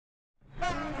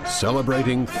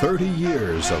Celebrating 30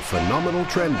 years of phenomenal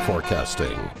trend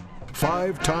forecasting.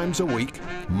 5 times a week,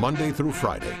 Monday through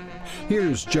Friday.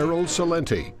 Here's Gerald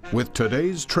Celente with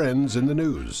today's trends in the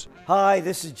news. Hi,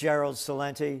 this is Gerald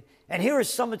Celente, and here are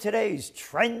some of today's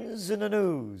trends in the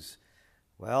news.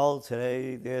 Well,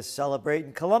 today they're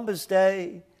celebrating Columbus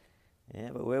Day,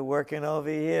 but we're working over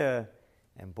here,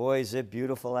 and boy, is it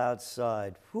beautiful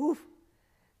outside. Whew.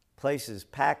 Place is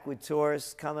packed with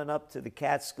tourists coming up to the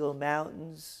Catskill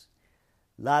Mountains.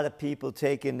 A lot of people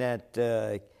taking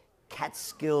that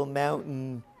Catskill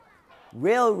Mountain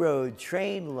Railroad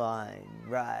train line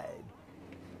ride,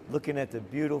 looking at the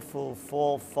beautiful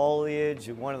fall foliage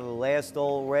and one of the last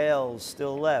old rails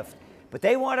still left. But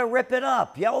they want to rip it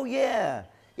up. Oh, yeah.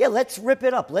 Yeah, let's rip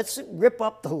it up. Let's rip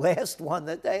up the last one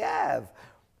that they have.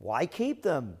 Why keep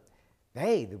them?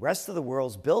 Hey, the rest of the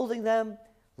world's building them.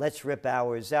 Let's rip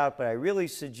ours out. But I really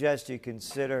suggest you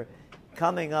consider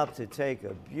coming up to take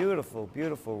a beautiful,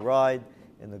 beautiful ride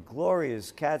in the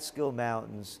glorious Catskill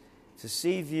Mountains to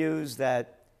see views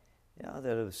that,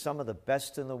 that are some of the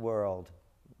best in the world.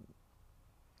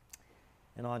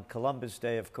 And on Columbus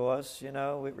Day, of course, it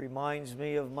reminds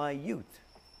me of my youth.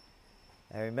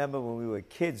 I remember when we were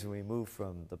kids, when we moved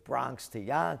from the Bronx to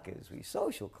Yonkers, we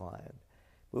social climbed.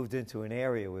 Moved into an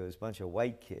area where there was a bunch of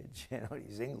white kids,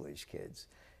 these English kids.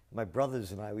 My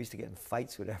brothers and I, we used to get in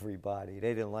fights with everybody.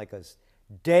 They didn't like us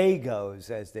Dagos,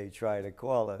 as they try to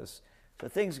call us. So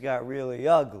things got really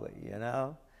ugly,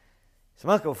 So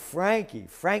Uncle Frankie,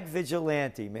 Frank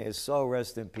Vigilante, may his soul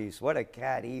rest in peace. What a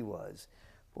cat he was.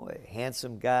 Boy,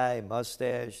 handsome guy,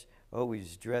 mustache,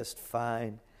 always dressed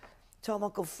fine. Tell him,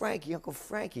 Uncle Frankie,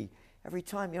 every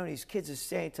time, these kids are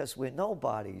saying to us we're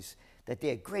nobodies, that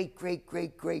their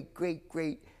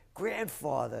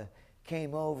great-great-great-great-great-grandfather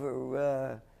came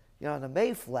over, on the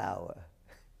Mayflower.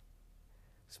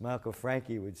 So my Uncle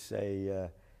Frankie would say,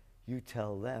 you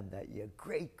tell them that your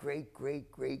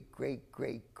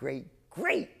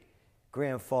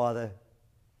great-great-great-great-great-great-great-grandfather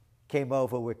came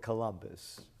over with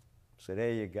Columbus. So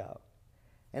there you go.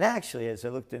 And actually, as I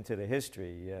looked into the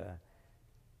history,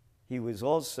 he was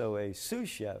also a sous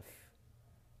chef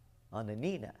on the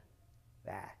Nina.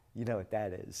 You know what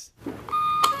that is. Warning,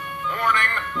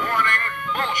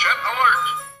 bullshit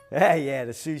alert. Yeah,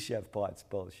 the sous chef part's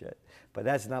bullshit. But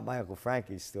that's not my Uncle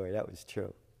Frankie's story. That was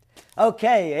true.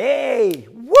 Okay, hey,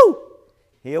 woo!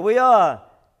 Here we are.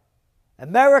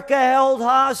 America held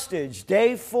hostage,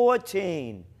 day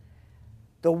 14.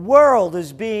 The world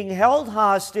is being held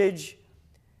hostage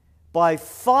by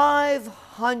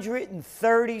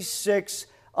 536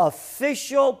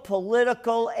 official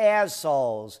political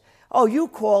assholes. Oh, you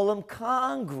call them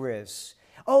Congress.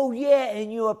 Oh, yeah, and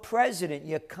you're president.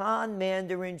 You're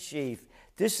commander-in-chief.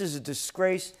 This is a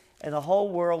disgrace, and the whole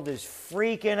world is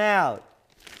freaking out.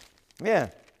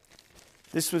 Yeah.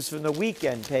 This was from the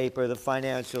weekend paper, the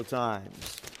Financial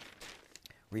Times.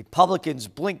 Republicans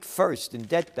blinked first in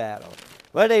debt battle.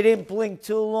 Well, they didn't blink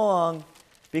too long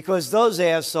because those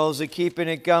assholes are keeping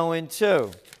it going,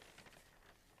 too.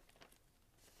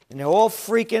 And they're all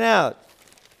freaking out.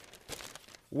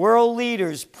 World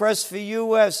leaders press for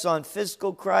U.S. on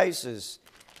fiscal crisis.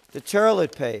 The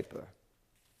toilet paper.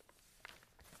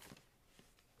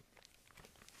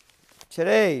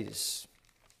 Today's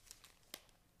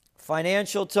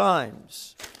Financial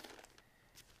Times.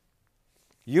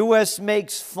 U.S.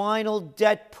 makes final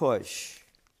debt push.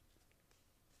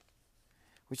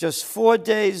 With just 4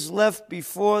 days left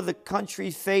before the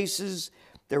country faces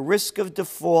the risk of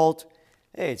default.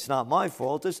 Hey, it's not my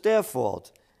fault, it's their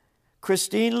fault.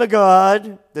 Christine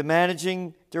Lagarde, the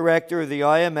managing director of the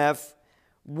IMF,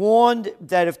 warned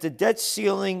that if the debt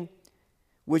ceiling,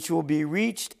 which will be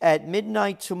reached at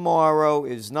midnight tomorrow,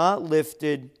 is not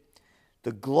lifted,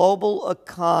 the global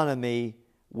economy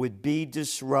would be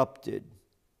disrupted.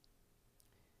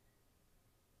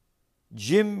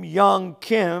 Jim Yong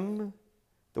Kim,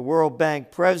 the World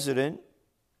Bank president,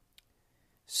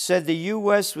 said the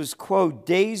U.S. was, quote,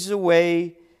 days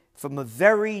away from a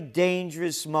very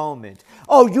dangerous moment.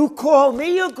 Oh, you call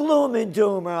me a gloom and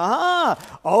doomer, huh?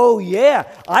 Oh, yeah,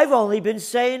 I've only been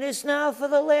saying this now for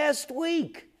the last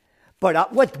week.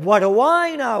 But what do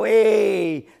I know?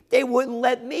 Hey, they wouldn't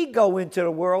let me go into the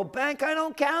World Bank. I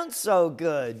don't count so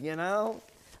good,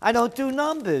 I don't do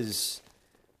numbers.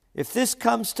 If this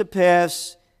comes to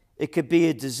pass, it could be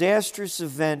a disastrous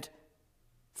event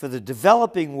for the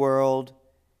developing world,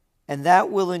 and that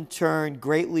will in turn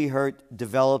greatly hurt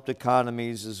developed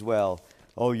economies as well.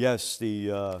 Oh, yes,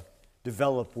 the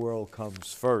developed world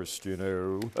comes first, Yep.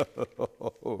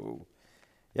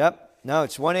 No,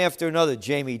 it's one after another.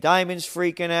 Jamie Dimon's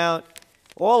freaking out.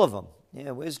 All of them.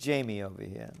 Yeah, where's Jamie over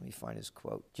here? Let me find his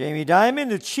quote. Jamie Dimon,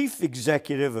 the chief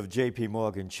executive of J.P.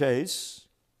 Morgan Chase,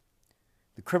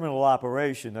 the criminal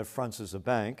operation that fronts as a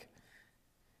bank,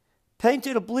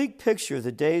 painted a bleak picture of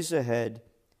the days ahead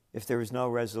if there is no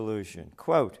resolution.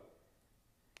 Quote,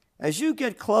 as you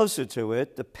get closer to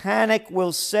it, the panic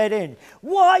will set in.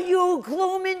 Why, you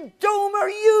gloom and doom are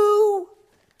you?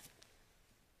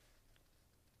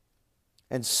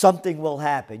 And something will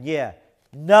happen. Yeah,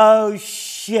 no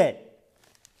shit.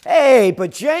 Hey,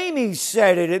 but Jamie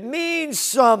said it. It means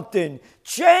something.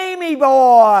 Jamie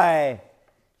boy.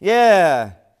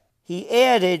 Yeah. He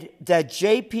added that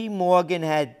J.P. Morgan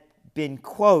had been,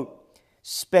 quote,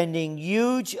 spending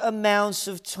huge amounts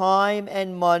of time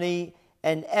and money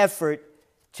and effort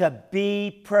to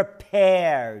be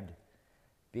prepared.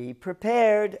 Be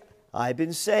prepared. I've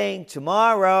been saying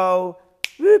tomorrow,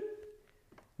 whoop,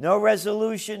 no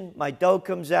resolution. My dough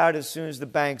comes out as soon as the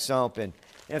bank's open.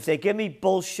 And if they give me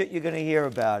bullshit, you're going to hear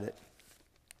about it.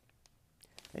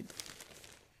 And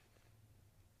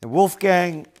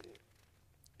Wolfgang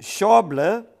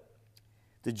Schäuble,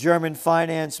 the German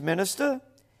finance minister,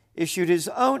 issued his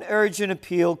own urgent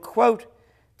appeal, quote,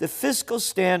 the fiscal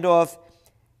standoff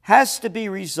has to be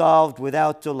resolved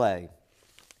without delay.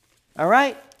 All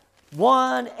right?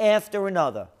 One after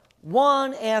another.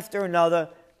 One after another.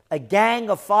 A gang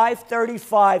of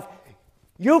 535.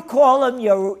 You call them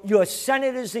your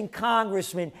senators and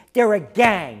congressmen. They're a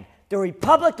gang. The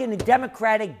Republican and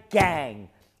Democratic gang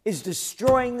is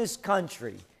destroying this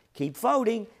country. Keep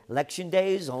voting. Election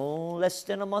day is only less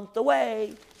than a month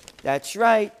away. That's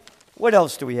right. What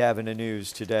else do we have in the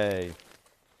news today?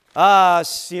 Ah,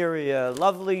 Syria.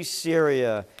 Lovely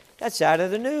Syria. That's out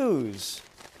of the news.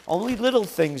 Only little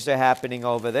things are happening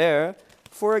over there.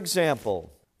 For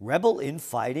example, rebel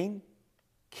infighting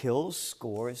kills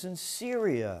scores in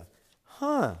Syria.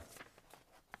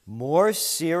 More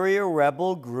Syria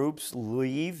rebel groups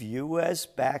leave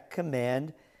U.S.-backed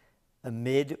command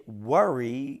amid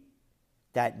worry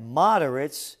that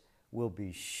moderates will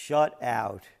be shut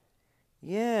out.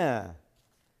 Yeah,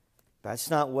 that's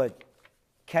not what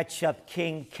Ketchup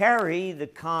King Kerry, the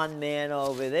con man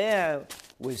over there,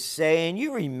 was saying.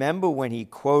 You remember when he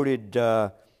quoted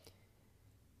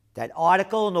that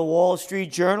article in the Wall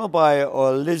Street Journal by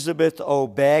Elizabeth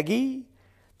O'Baggy,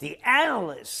 the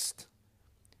analyst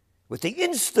with the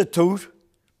Institute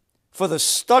for the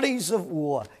Studies of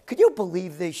War. Could you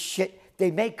believe this shit?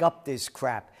 They make up this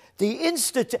crap. The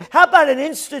Institute, how about an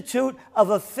institute of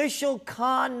official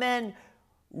con men,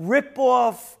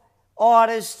 rip-off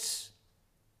artists,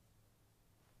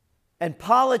 and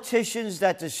politicians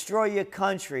that destroy your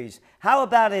countries? How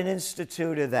about an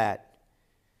institute of that?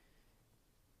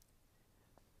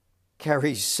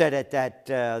 Kerry said at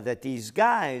that these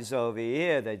guys over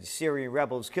here, the Syrian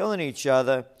rebels killing each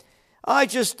other, I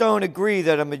just don't agree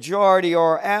that a majority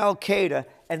are Al-Qaeda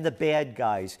and the bad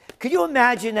guys. Could you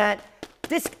imagine that?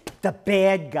 The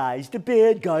bad guys, the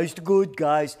good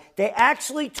guys, they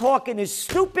actually talk in this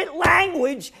stupid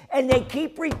language and they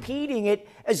keep repeating it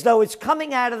as though it's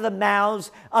coming out of the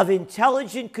mouths of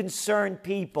intelligent, concerned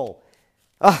people.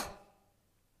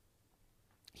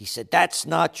 He said, that's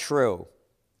not true.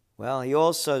 Well, he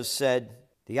also said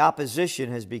the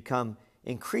opposition has become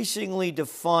increasingly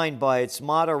defined by its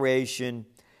moderation,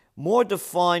 more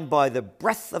defined by the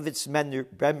breadth of its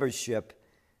membership,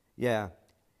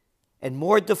 and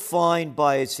more defined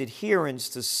by its adherence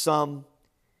to some,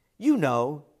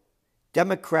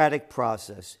 democratic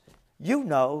process. You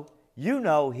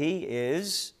know he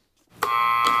is...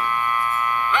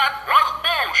 That was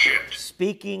bullshit.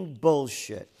 Speaking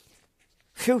bullshit.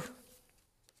 Phew.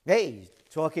 Hey,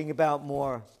 talking about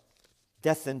more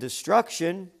death and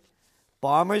destruction,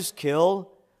 bombers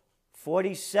kill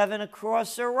 47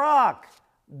 across Iraq.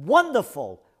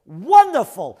 Wonderful,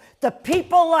 wonderful. The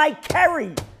people like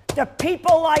Kerry, the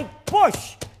people like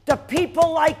Bush, the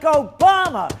people like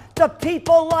Obama, the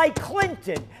people like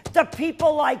Clinton, the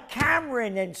people like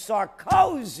Cameron and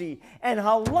Sarkozy and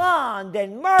Hollande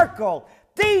and Merkel.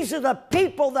 These are the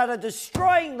people that are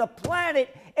destroying the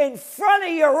planet in front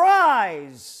of your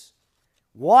eyes.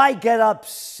 Why get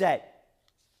upset?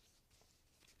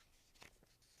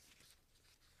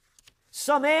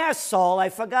 Some asshole, I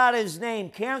forgot his name,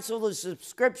 canceled his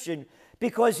subscription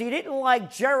because he didn't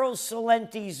like Gerald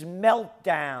Celente's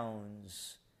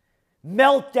meltdowns.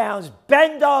 Meltdowns,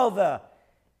 bend over.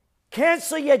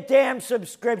 Cancel your damn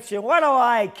subscription. What do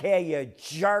I care, you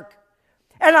jerk?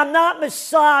 And I'm not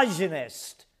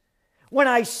misogynist when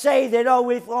I say that,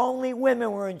 if only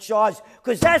women were in charge,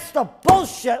 because that's the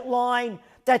bullshit line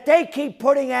that they keep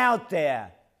putting out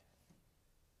there.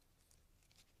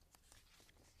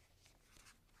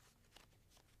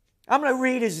 I'm going to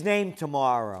read his name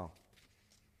tomorrow.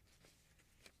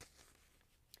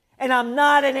 And I'm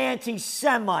not an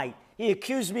anti-Semite. He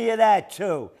accused me of that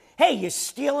too. Hey, you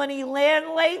steal any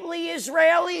land lately,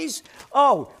 Israelis?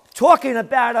 Oh, talking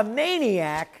about a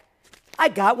maniac, I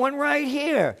got one right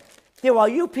here. Yeah, while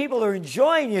you people are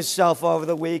enjoying yourself over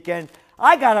the weekend,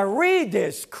 I got to read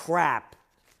this crap.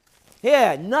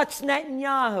 Here, Nuts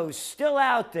Netanyahu, still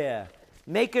out there,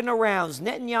 making the rounds.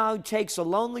 Netanyahu takes a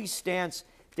lonely stance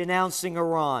denouncing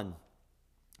Iran.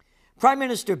 Prime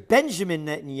Minister Benjamin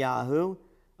Netanyahu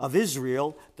of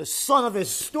Israel, the son of a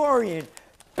historian,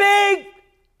 big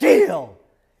deal.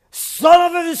 Son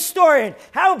of a historian.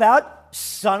 How about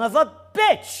son of a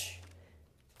bitch?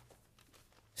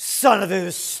 Son of a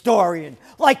historian.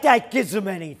 Like that gives him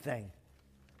anything.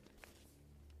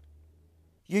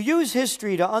 You use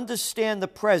history to understand the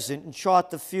present and chart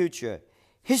the future.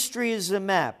 History is a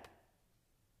map.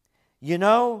 You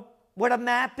know what a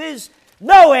map is?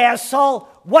 No, asshole.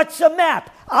 What's a map?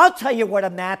 I'll tell you what a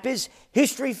map is.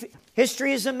 History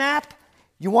is a map.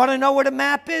 You want to know what a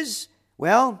map is?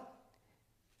 Well,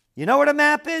 you know what a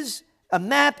map is? A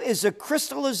map is a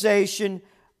crystallization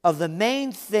of the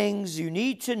main things you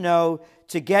need to know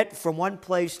to get from one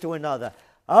place to another.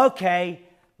 Okay,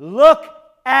 look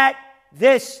at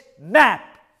this map.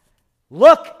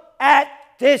 Look at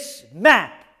this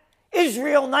map.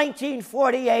 Israel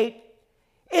 1948,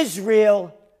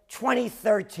 Israel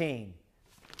 2013.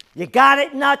 You got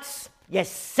it, nuts? You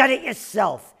said it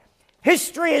yourself.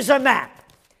 History is a map.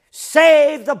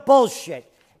 Save the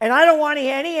bullshit. And I don't want to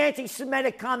hear any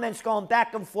anti-Semitic comments going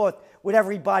back and forth with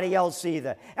everybody else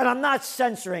either. And I'm not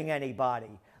censoring anybody.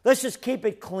 Let's just keep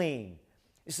it clean.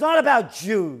 It's not about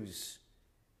Jews.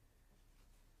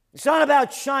 It's not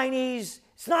about Chinese.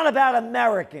 It's not about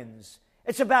Americans.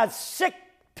 It's about sick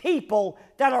people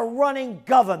that are running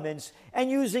governments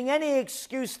and using any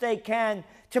excuse they can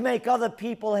to make other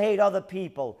people hate other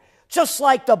people. Just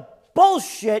like the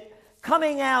bullshit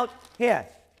coming out here.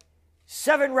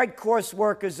 7 Red Cross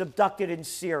workers abducted in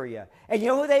Syria. And you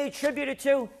know who they attribute it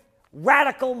to?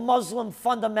 Radical Muslim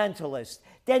fundamentalists.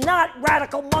 They're not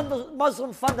radical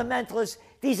Muslim fundamentalists.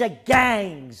 These are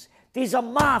gangs. These are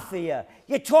mafia.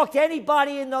 You talk to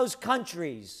anybody in those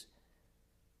countries.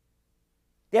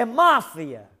 They're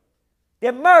mafia.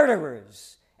 They're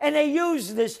murderers. And they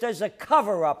use this as a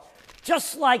cover-up,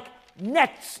 just like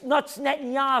Nuts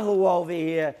Netanyahu over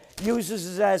here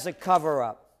uses it as a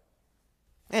cover-up.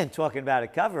 And talking about a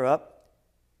cover-up,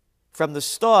 from the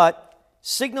start,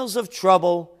 signals of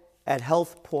trouble at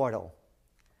health portal.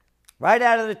 Right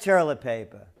out of the toilet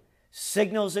paper.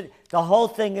 Signals that the whole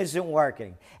thing isn't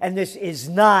working. And this is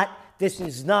not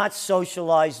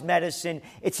socialized medicine.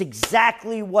 It's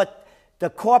exactly what the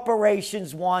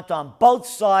corporations want on both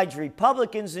sides,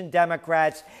 Republicans and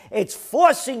Democrats. It's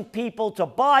forcing people to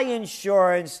buy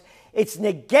insurance. It's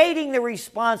negating the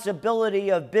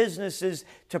responsibility of businesses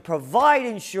to provide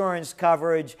insurance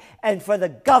coverage and for the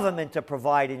government to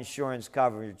provide insurance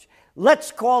coverage.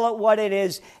 Let's call it what it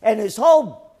is. And this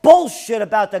whole bullshit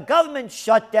about the government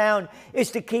shutdown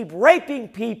is to keep raping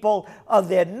people of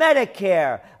their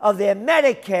Medicare, of their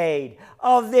Medicaid,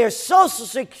 of their Social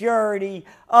Security,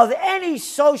 of any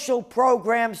social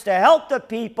programs to help the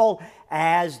people,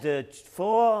 as the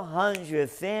 400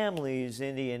 families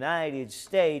in the United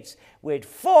States with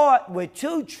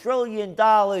 $2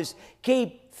 trillion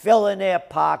keep filling their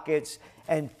pockets,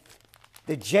 and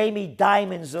the Jamie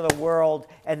Dimons of the world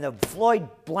and the Floyd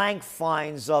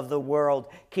Blankfeins of the world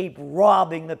keep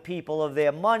robbing the people of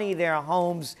their money, their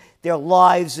homes, their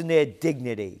lives, and their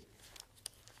dignity.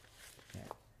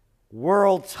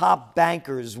 World top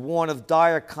bankers warn of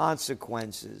dire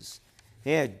consequences.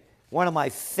 Here, one of my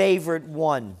favorite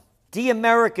one.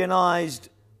 De-Americanized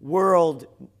world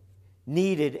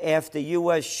needed after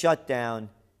U.S. shutdown,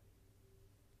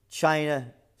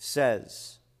 China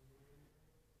says.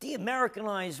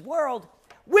 De-Americanized world?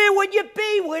 Where would you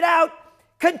be without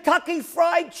Kentucky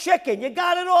Fried Chicken? You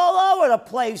got it all over the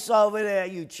place over there,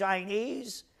 you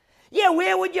Chinese. Yeah,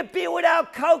 where would you be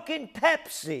without Coke and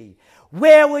Pepsi?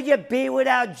 Where would you be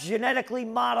without genetically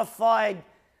modified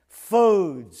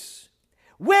foods?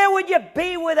 Where would you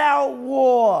be without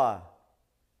war?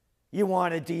 You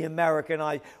want to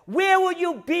de-Americanize. Where would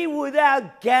you be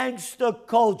without gangster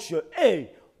culture?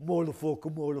 Hey,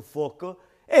 motherfucker, motherfucker.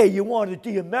 Hey, you want to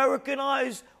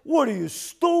de-Americanize? What are you,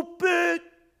 stupid?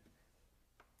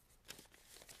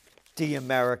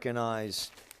 De-Americanize.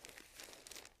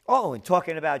 Oh, and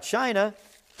talking about China,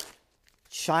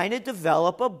 China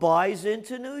developer buys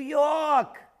into New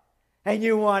York. And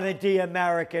you want to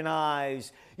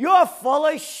de-Americanize. You're full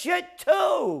of shit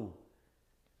too.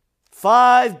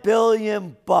 $5 billion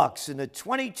in a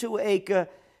 22-acre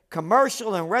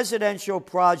commercial and residential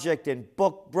project in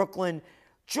Brooklyn,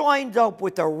 joined up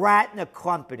with the Ratner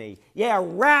Company. Yeah,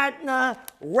 Ratner,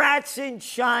 rats in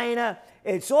China.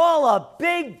 It's all a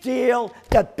big deal.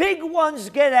 The big ones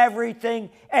get everything,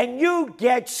 and you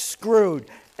get screwed.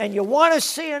 And you want to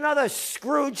see another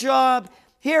screw job?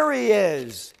 Here he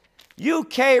is.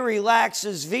 UK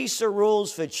relaxes visa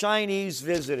rules for Chinese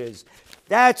visitors.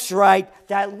 That's right,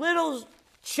 that little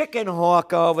chicken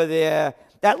hawk over there,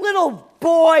 that little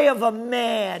boy of a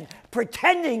man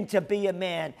pretending to be a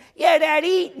man. Yeah, that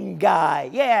eating guy.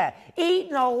 Yeah,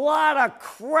 eating a lot of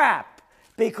crap.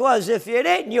 Because if you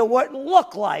didn't, you wouldn't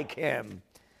look like him.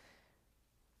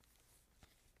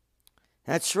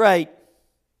 That's right.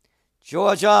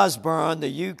 George Osborne,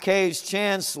 the UK's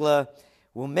Chancellor,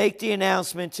 will make the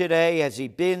announcement today as he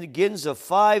begins a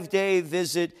 5-day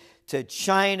visit to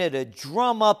China to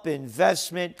drum up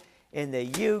investment in the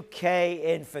UK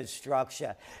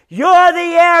infrastructure. You're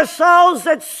the assholes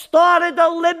that started the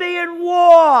Libyan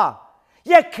war.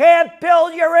 You can't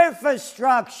build your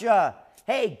infrastructure.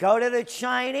 Hey, go to the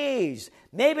Chinese.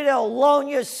 Maybe they'll loan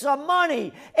you some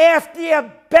money after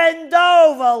you bend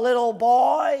over, little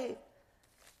boy.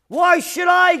 Why should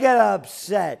I get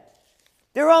upset?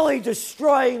 They're only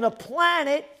destroying the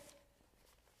planet.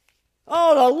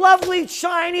 Oh, the lovely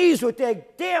Chinese with their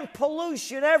damn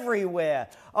pollution everywhere.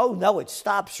 Oh, no, it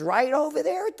stops right over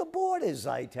there at the borders,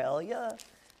 I tell you.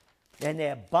 And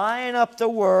they're buying up the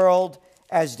world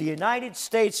as the United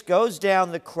States goes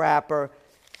down the crapper,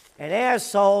 and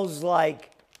assholes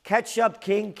like Ketchup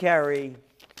King Kerry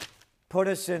put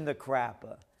us in the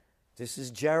crapper. This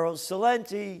is Gerald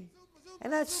Celente,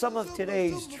 and that's some of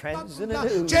today's trends in the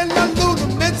news.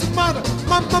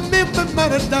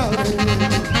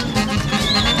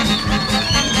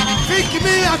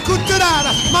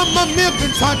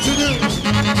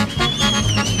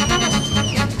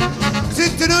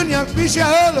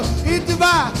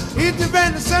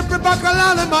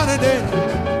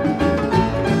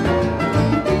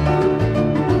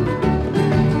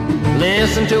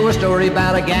 Listen to a story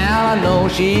about a gal I know.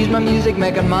 She's my music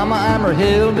making mama, I'm her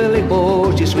hillbilly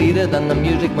beau. She's sweeter than the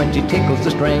music when she tickles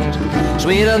the strings,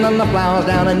 sweeter than the flowers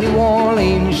down in New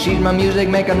Orleans. She's my music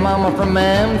making mama from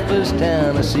Memphis,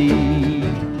 Tennessee.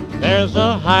 There's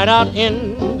a hideout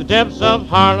in the depths of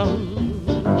Harlem.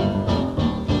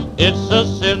 It's a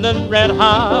sizzling red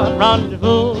hot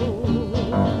rendezvous,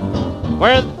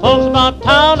 where the folks about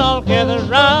town all gather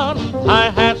round, high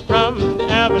hats from the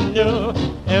avenue.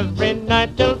 Every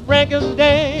night till break of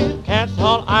day, cats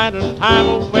all idle time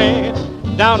away.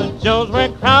 Down at Joe's where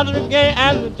crowds are gay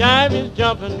and the jive is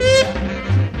jumping.